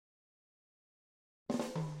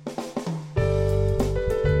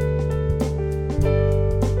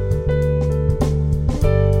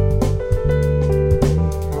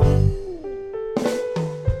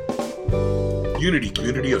Unity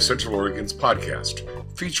Community of Central Oregon's podcast,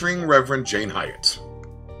 featuring Reverend Jane Hyatt.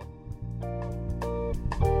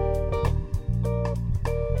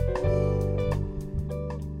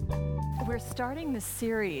 We're starting this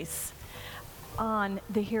series on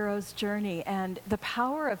the hero's journey and the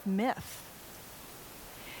power of myth,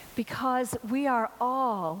 because we are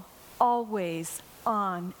all always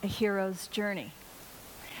on a hero's journey.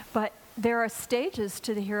 But there are stages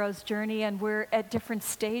to the hero's journey, and we're at different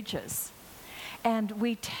stages. And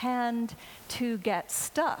we tend to get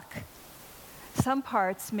stuck. Some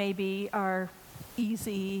parts maybe are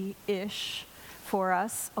easy-ish for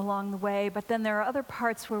us along the way, but then there are other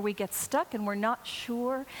parts where we get stuck and we're not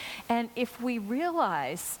sure. And if we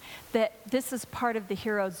realize that this is part of the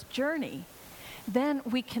hero's journey, then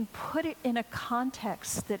we can put it in a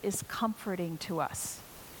context that is comforting to us.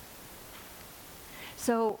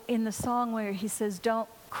 So in the song where he says, "Don't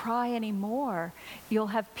cry anymore, you'll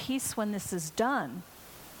have peace when this is done,"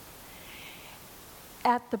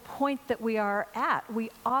 at the point that we are at, we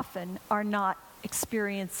often are not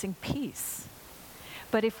experiencing peace.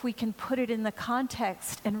 But if we can put it in the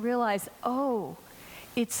context and realize, oh,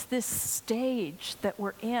 it's this stage that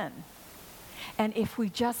we're in, and if we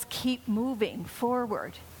just keep moving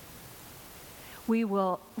forward, we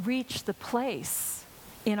will reach the place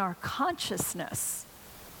in our consciousness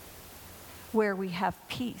where we have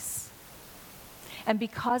peace. And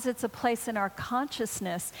because it's a place in our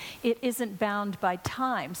consciousness, it isn't bound by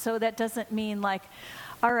time. So that doesn't mean like,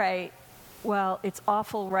 all right, well, it's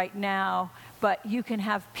awful right now, but you can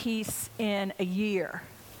have peace in a year.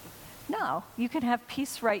 No, you can have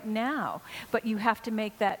peace right now, but you have to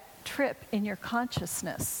make that trip in your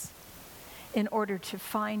consciousness in order to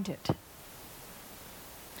find it.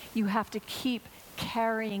 You have to keep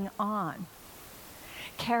carrying on.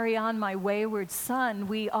 Carry on, my wayward son.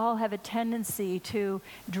 We all have a tendency to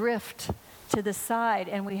drift to the side,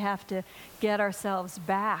 and we have to get ourselves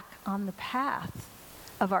back on the path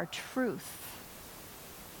of our truth.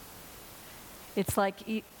 It's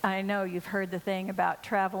like, I know you've heard the thing about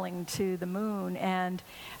traveling to the moon and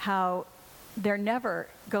how they're never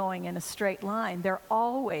going in a straight line. They're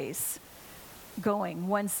always going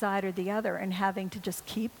one side or the other and having to just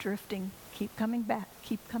keep drifting, keep coming back,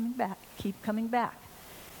 keep coming back, keep coming back.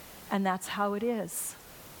 And that's how it is.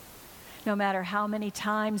 No matter how many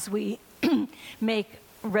times we make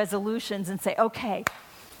resolutions and say, okay,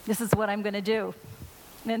 this is what I'm going to do.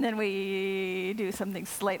 And then we do something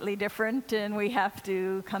slightly different and we have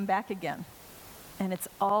to come back again. And it's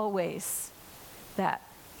always that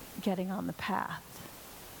getting on the path.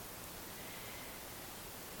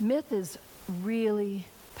 Myth is really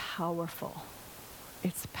powerful.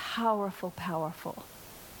 It's powerful, powerful.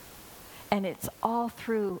 And it's all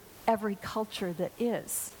through every culture that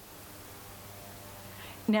is.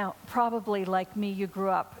 Now, probably like me, you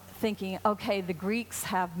grew up thinking, okay, the Greeks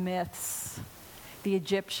have myths, the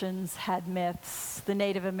Egyptians had myths, the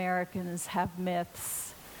Native Americans have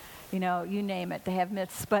myths, you know, you name it, they have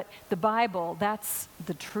myths. But the Bible, that's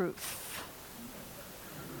the truth.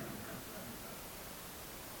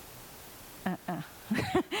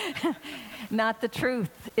 Not the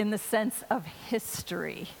truth in the sense of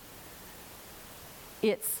history.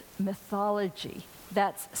 It's mythology.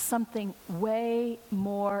 That's something way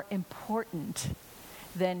more important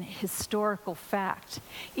than historical fact.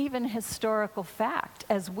 Even historical fact,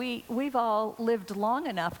 as we've all lived long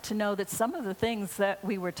enough to know that some of the things that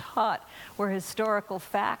we were taught were historical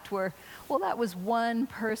fact were, well, that was one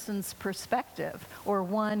person's perspective or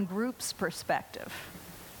one group's perspective.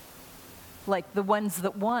 Like the ones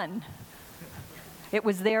that won. It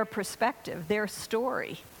was their perspective, their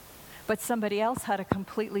story. But somebody else had a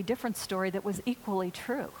completely different story that was equally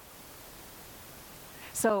true.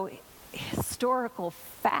 So historical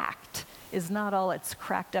fact is not all it's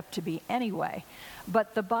cracked up to be anyway.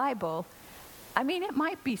 But the Bible, I mean, it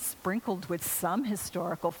might be sprinkled with some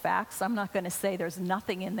historical facts. I'm not going to say there's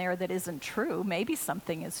nothing in there that isn't true. Maybe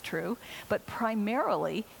something is true. But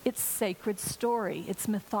primarily, it's sacred story. It's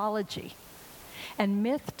mythology. And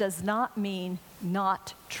myth does not mean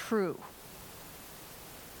not true.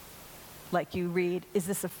 Like you read, is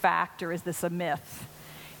this a fact or is this a myth?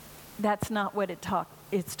 That's not what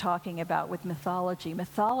it's talking about with mythology.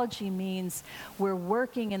 Mythology means we're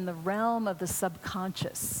working in the realm of the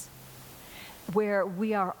subconscious, where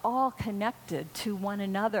we are all connected to one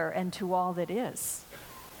another and to all that is.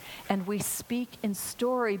 And we speak in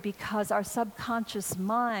story because our subconscious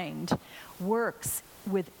mind works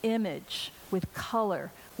with image, with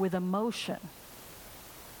color, with emotion,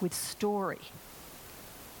 with story.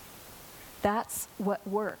 That's what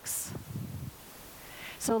works.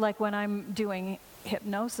 So like when I'm doing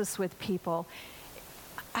hypnosis with people,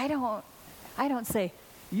 I don't say,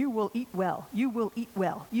 you will eat well, you will eat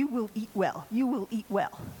well, you will eat well, you will eat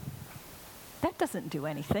well. That doesn't do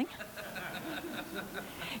anything.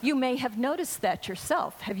 You may have noticed that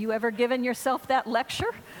yourself. Have you ever given yourself that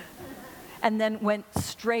lecture and then went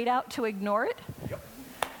straight out to ignore it? Yep.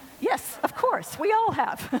 Yes, of course, we all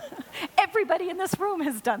have. Everybody in this room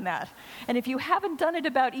has done that. And if you haven't done it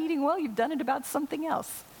about eating well, you've done it about something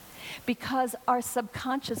else. Because our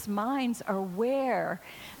subconscious minds are where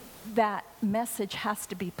that message has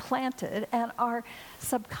to be planted, and our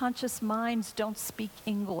subconscious minds don't speak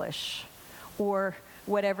English or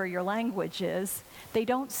whatever your language is. They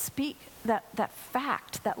don't speak that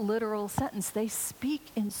fact, that literal sentence. They speak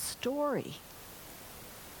in story.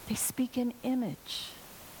 They speak in image,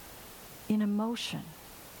 in emotion.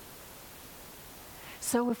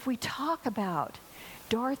 So if we talk about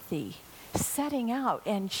Dorothy setting out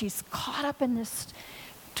and she's caught up in this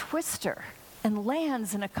twister and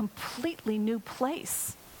lands in a completely new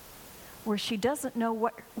place where she doesn't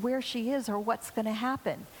know where she is or what's going to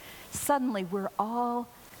happen, suddenly we're all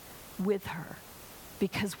with her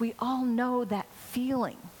because we all know that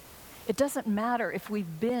feeling. It doesn't matter if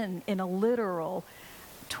we've been in a literal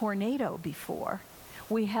tornado before.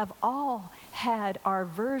 We have all had our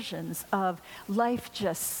versions of life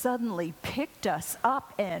just suddenly picked us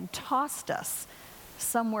up and tossed us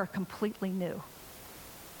somewhere completely new.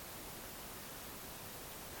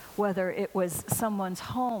 Whether it was someone's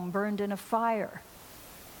home burned in a fire,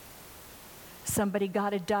 somebody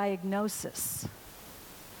got a diagnosis,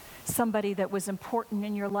 somebody that was important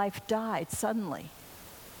in your life died suddenly,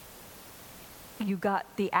 you got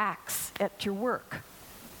the axe at your work.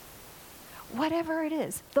 Whatever it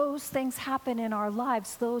is, those things happen in our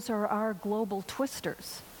lives. Those are our global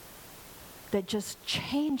twisters that just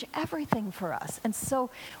change everything for us. And so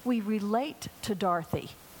we relate to Dorothy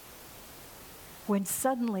when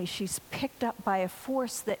suddenly she's picked up by a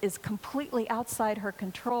force that is completely outside her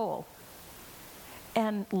control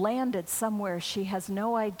and landed somewhere she has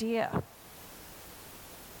no idea.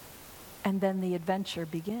 And then the adventure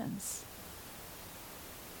begins.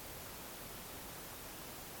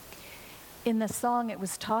 In the song, it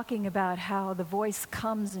was talking about how the voice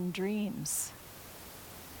comes in dreams.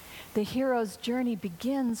 The hero's journey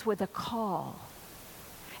begins with a call,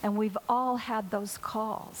 and we've all had those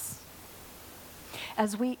calls.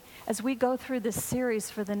 As we go through this series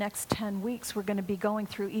for the next 10 weeks, we're going to be going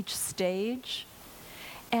through each stage.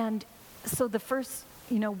 And so the first,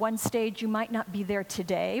 one stage, you might not be there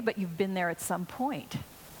today, but you've been there at some point.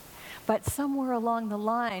 But somewhere along the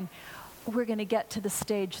line, we're going to get to the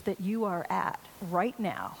stage that you are at right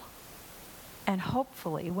now. And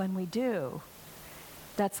hopefully, when we do,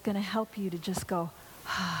 that's going to help you to just go,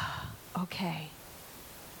 okay.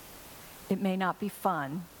 It may not be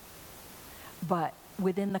fun, but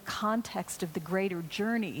within the context of the greater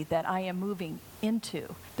journey that I am moving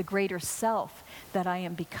into, the greater self that I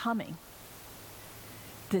am becoming,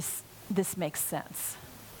 this makes sense.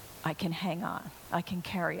 I can hang on. I can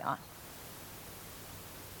carry on.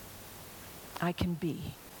 I can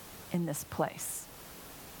be in this place.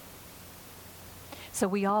 So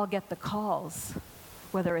we all get the calls,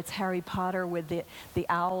 whether it's Harry Potter with the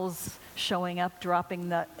owls showing up, dropping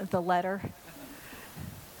the letter.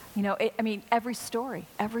 Every story,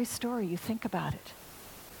 you think about it.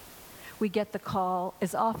 We get the call,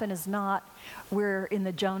 as often as not, we're in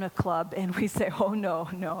the Jonah Club and we say, oh no,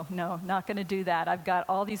 not going to do that. I've got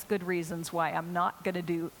all these good reasons why I'm not going to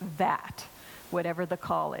do that, whatever the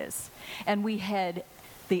call is. And we head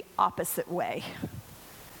the opposite way.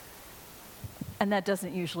 And that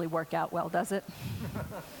doesn't usually work out well, does it?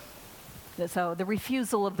 So the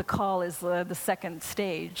refusal of the call is the second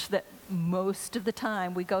stage that most of the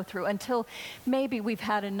time we go through until maybe we've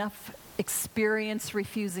had enough experience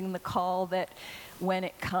refusing the call that when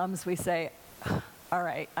it comes we say, all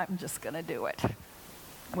right, I'm just going to do it,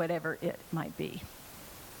 whatever it might be.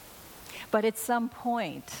 But at some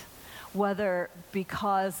point, whether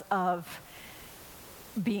because of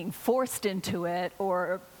being forced into it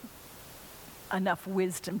or enough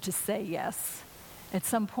wisdom to say yes, at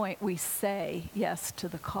some point we say yes to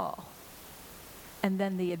the call. And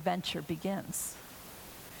then the adventure begins.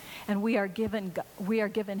 And we are given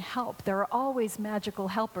help. There are always magical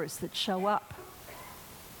helpers that show up.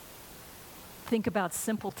 Think about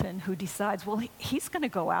Simpleton, who decides, well, he's going to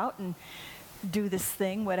go out and do this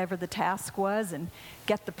thing, whatever the task was, and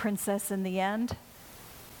get the princess in the end.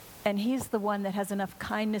 And he's the one that has enough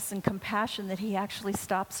kindness and compassion that he actually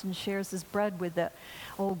stops and shares his bread with the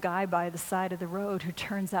old guy by the side of the road who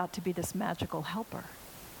turns out to be this magical helper.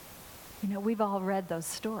 You know, we've all read those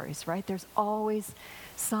stories, right? There's always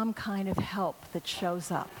some kind of help that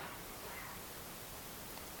shows up.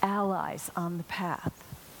 Allies on the path.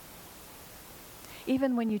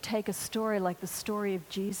 Even when you take a story like the story of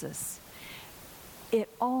Jesus,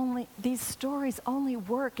 these stories only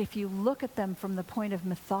work if you look at them from the point of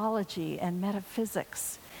mythology and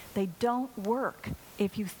metaphysics. They don't work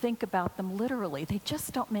if you think about them literally. They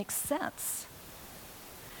just don't make sense.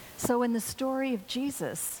 So in the story of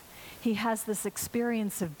Jesus, he has this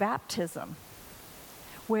experience of baptism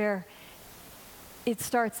where it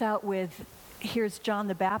starts out with, here's John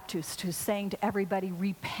the Baptist who's saying to everybody,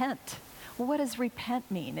 repent. Well, what does repent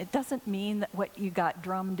mean? It doesn't mean that what you got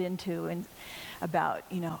drummed into and about,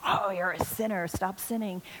 oh, you're a sinner, stop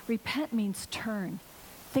sinning. Repent means turn.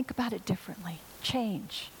 Think about it differently.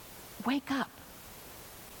 Change. Wake up.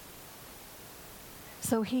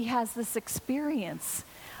 So he has this experience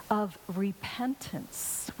of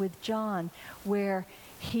repentance with John where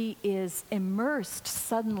he is immersed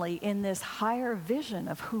suddenly in this higher vision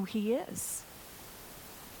of who he is.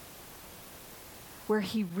 Where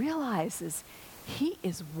he realizes he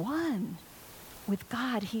is one with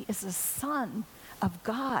God. He is a son of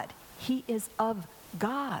God. He is of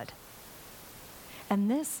God. And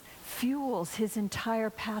this fuels his entire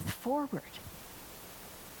path forward.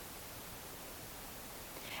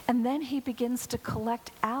 And then he begins to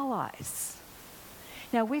collect allies.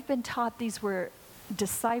 Now, we've been taught these were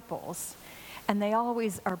disciples, and they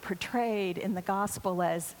always are portrayed in the gospel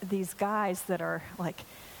as these guys that are like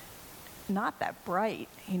not that bright.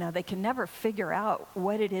 They can never figure out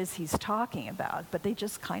what it is he's talking about, but they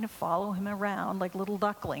just kind of follow him around like little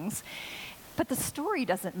ducklings. But the story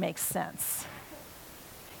doesn't make sense.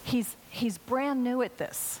 He's brand new at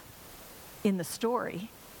this in the story.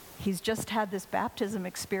 He's just had this baptism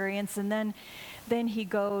experience, and then he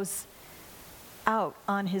goes out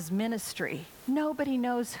on his ministry. Nobody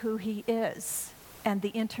knows who he is, and the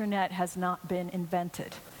internet has not been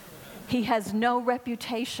invented. He has no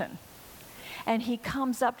reputation. And he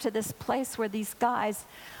comes up to this place where these guys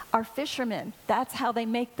are fishermen. That's how they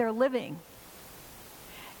make their living.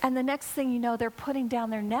 And the next thing you know, they're putting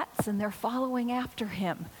down their nets and they're following after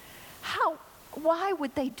him. Why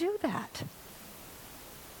would they do that?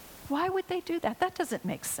 Why would they do that? That doesn't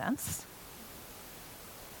make sense.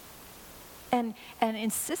 And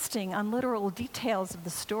insisting on literal details of the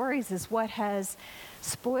stories is what has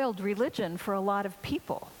spoiled religion for a lot of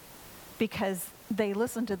people, because they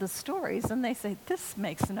listen to the stories and they say, this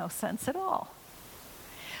makes no sense at all.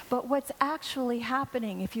 But what's actually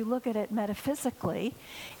happening, if you look at it metaphysically,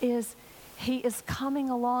 is he is coming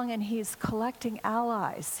along and he's collecting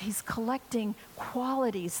allies. He's collecting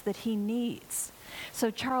qualities that he needs.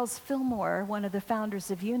 So Charles Fillmore, one of the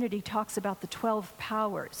founders of Unity, talks about the 12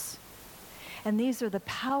 powers. And these are the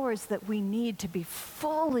powers that we need to be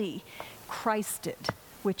fully Christed,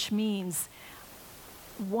 which means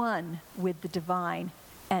one with the divine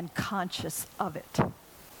and conscious of it.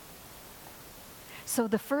 So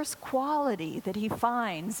the first quality that he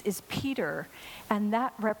finds is Peter, and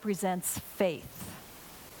that represents faith.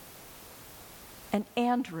 And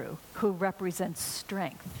Andrew, who represents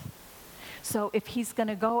strength. So if he's going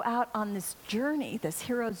to go out on this journey, this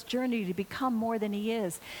hero's journey to become more than he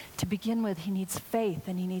is, to begin with, he needs faith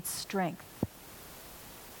and he needs strength.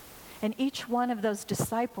 And each one of those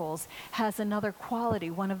disciples has another quality,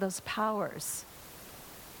 one of those powers.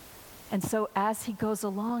 And so as he goes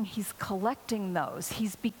along, he's collecting those.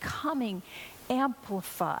 He's becoming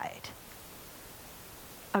amplified,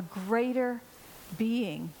 a greater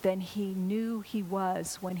being than he knew he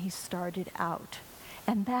was when he started out.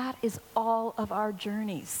 And that is all of our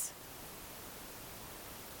journeys.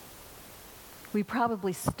 We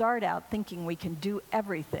probably start out thinking we can do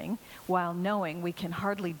everything while knowing we can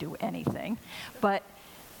hardly do anything. But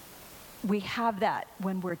we have that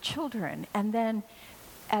when we're children. And then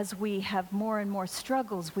as we have more and more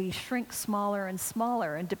struggles, we shrink smaller and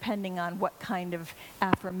smaller. And depending on what kind of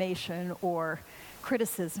affirmation or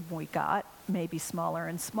criticism we got, maybe smaller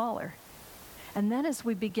and smaller. And then as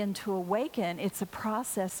we begin to awaken, it's a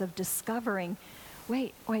process of discovering,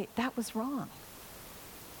 wait, that was wrong.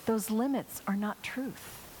 Those limits are not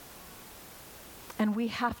truth. And we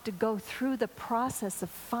have to go through the process of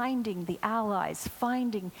finding the allies,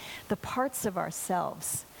 finding the parts of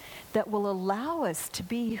ourselves that will allow us to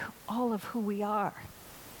be all of who we are.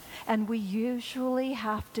 And we usually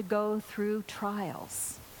have to go through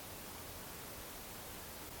trials.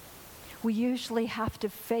 We usually have to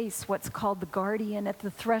face what's called the guardian at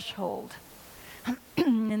the threshold.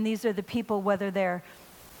 And these are the people, whether they're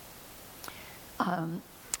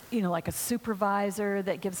like a supervisor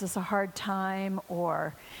that gives us a hard time,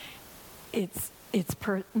 or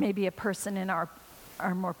maybe a person in our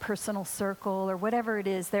more personal circle or whatever it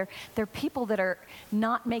is. They're people that are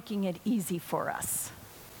not making it easy for us.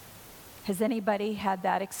 Has anybody had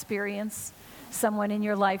that experience? Someone in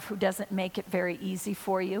your life who doesn't make it very easy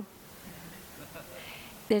for you?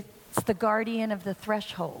 It's the guardian of the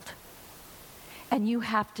threshold. And you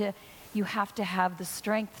have to have the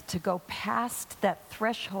strength to go past that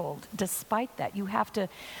threshold. Despite that, you have to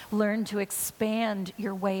learn to expand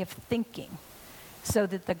your way of thinking so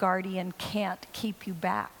that the guardian can't keep you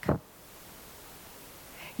back.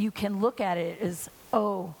 You can look at it as,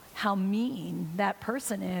 oh, how mean that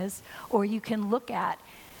person is, or you can look at,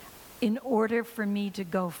 in order for me to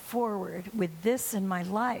go forward with this in my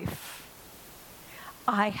life,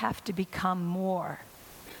 I have to become more.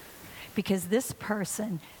 Because this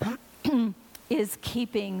person is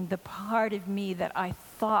keeping the part of me that I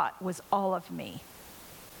thought was all of me.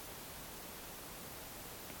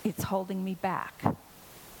 It's holding me back.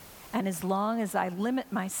 And as long as I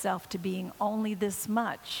limit myself to being only this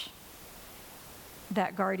much,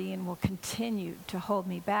 that guardian will continue to hold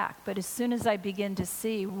me back. But as soon as I begin to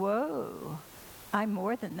see, whoa, I'm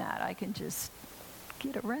more than that, I can just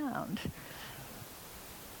get around.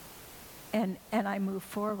 And I move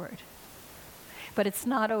forward. But it's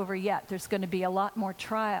not over yet. There's going to be a lot more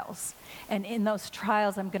trials. And in those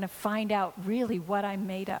trials, I'm going to find out really what I'm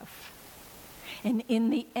made of. And in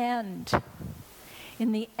the end,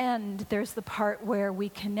 there's the part where we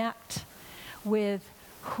connect with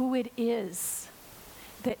who it is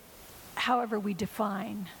that, however we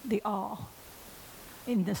define the all.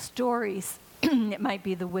 In the stories, it might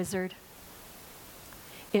be the wizard.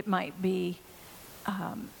 It might be,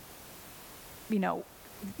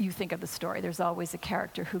 you think of the story, there's always a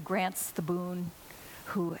character who grants the boon,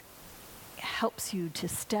 who helps you to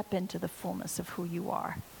step into the fullness of who you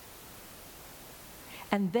are.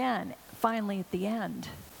 And then, finally at the end,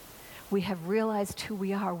 we have realized who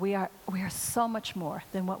we are. We are so much more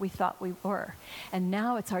than what we thought we were. And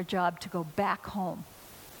now it's our job to go back home,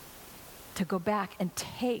 to go back and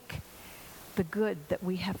take the good that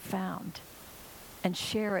we have found and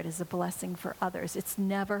share it as a blessing for others. It's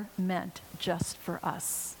never meant just for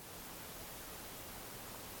us.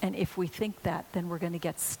 And if we think that, then we're going to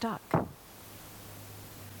get stuck.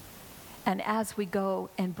 And as we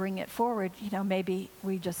go and bring it forward, maybe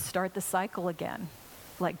we just start the cycle again.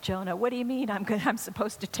 Like Jonah, what do you mean I'm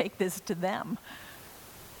supposed to take this to them?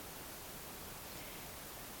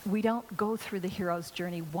 We don't go through the hero's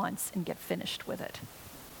journey once and get finished with it.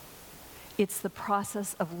 It's the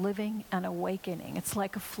process of living and awakening. It's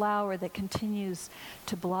like a flower that continues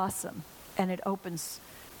to blossom, and it opens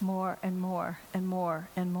more and more and more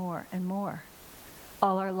and more and more.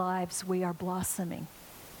 All our lives, we are blossoming.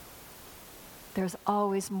 There's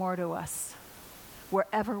always more to us.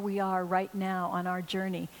 Wherever we are right now on our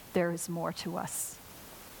journey, there is more to us.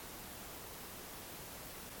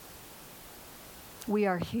 We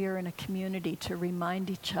are here in a community to remind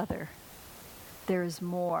each other there is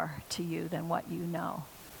more to you than what you know.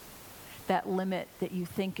 That limit that you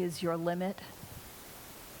think is your limit,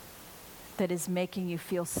 that is making you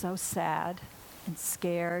feel so sad and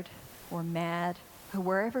scared or mad, or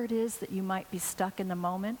wherever it is that you might be stuck in the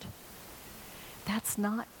moment, that's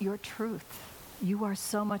not your truth. You are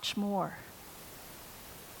so much more.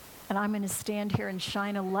 And I'm going to stand here and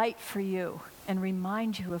shine a light for you and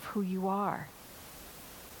remind you of who you are.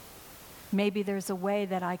 Maybe there's a way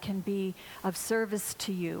that I can be of service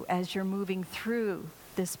to you as you're moving through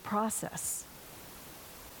this process,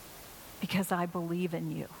 because I believe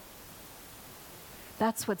in you.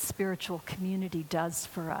 That's what spiritual community does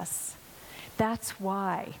for us. That's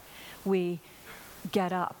why we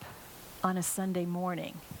get up on a Sunday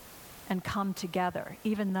morning and come together,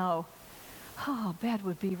 even though, bed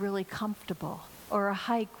would be really comfortable, or a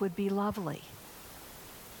hike would be lovely.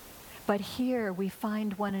 But here we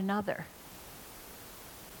find one another.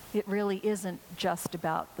 It really isn't just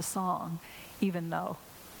about the song, even though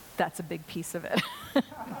that's a big piece of it.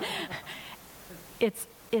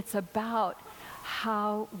 It's about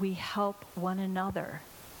how we help one another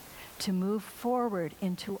to move forward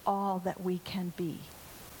into all that we can be.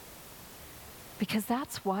 Because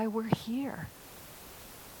that's why we're here.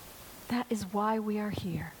 That is why we are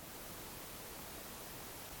here.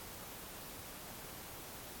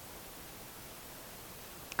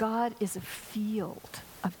 God is a field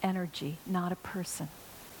of energy, not a person.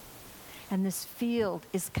 And this field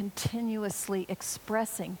is continuously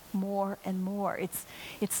expressing more and more.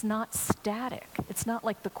 It's not static. It's not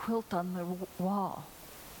like the quilt on the wall.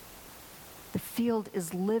 The field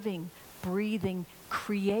is living, breathing,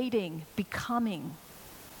 creating, becoming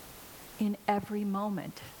in every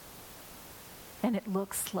moment. and it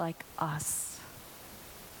looks like us.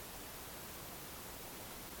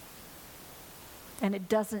 And it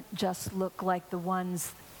doesn't just look like the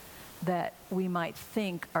ones that we might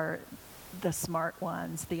think are the smart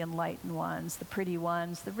ones, the enlightened ones, the pretty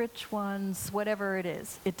ones, the rich ones, whatever it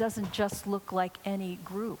is. It doesn't just look like any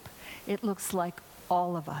group. It looks like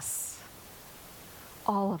all of us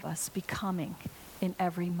becoming in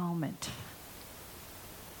every moment.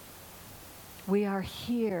 We are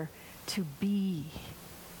here to be,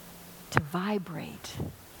 to vibrate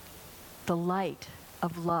the light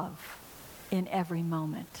of love in every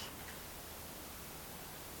moment.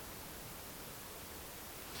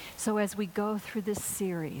 So as we go through this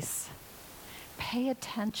series, pay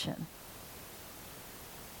attention.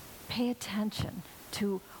 Pay attention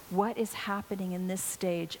to what is happening in this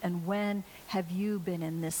stage, and when have you been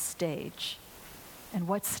in this stage? And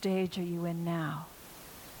what stage are you in now?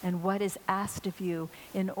 And what is asked of you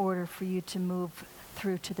in order for you to move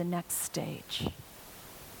through to the next stage?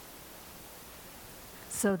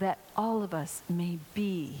 So that all of us may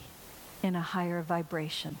be in a higher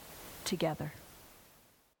vibration together.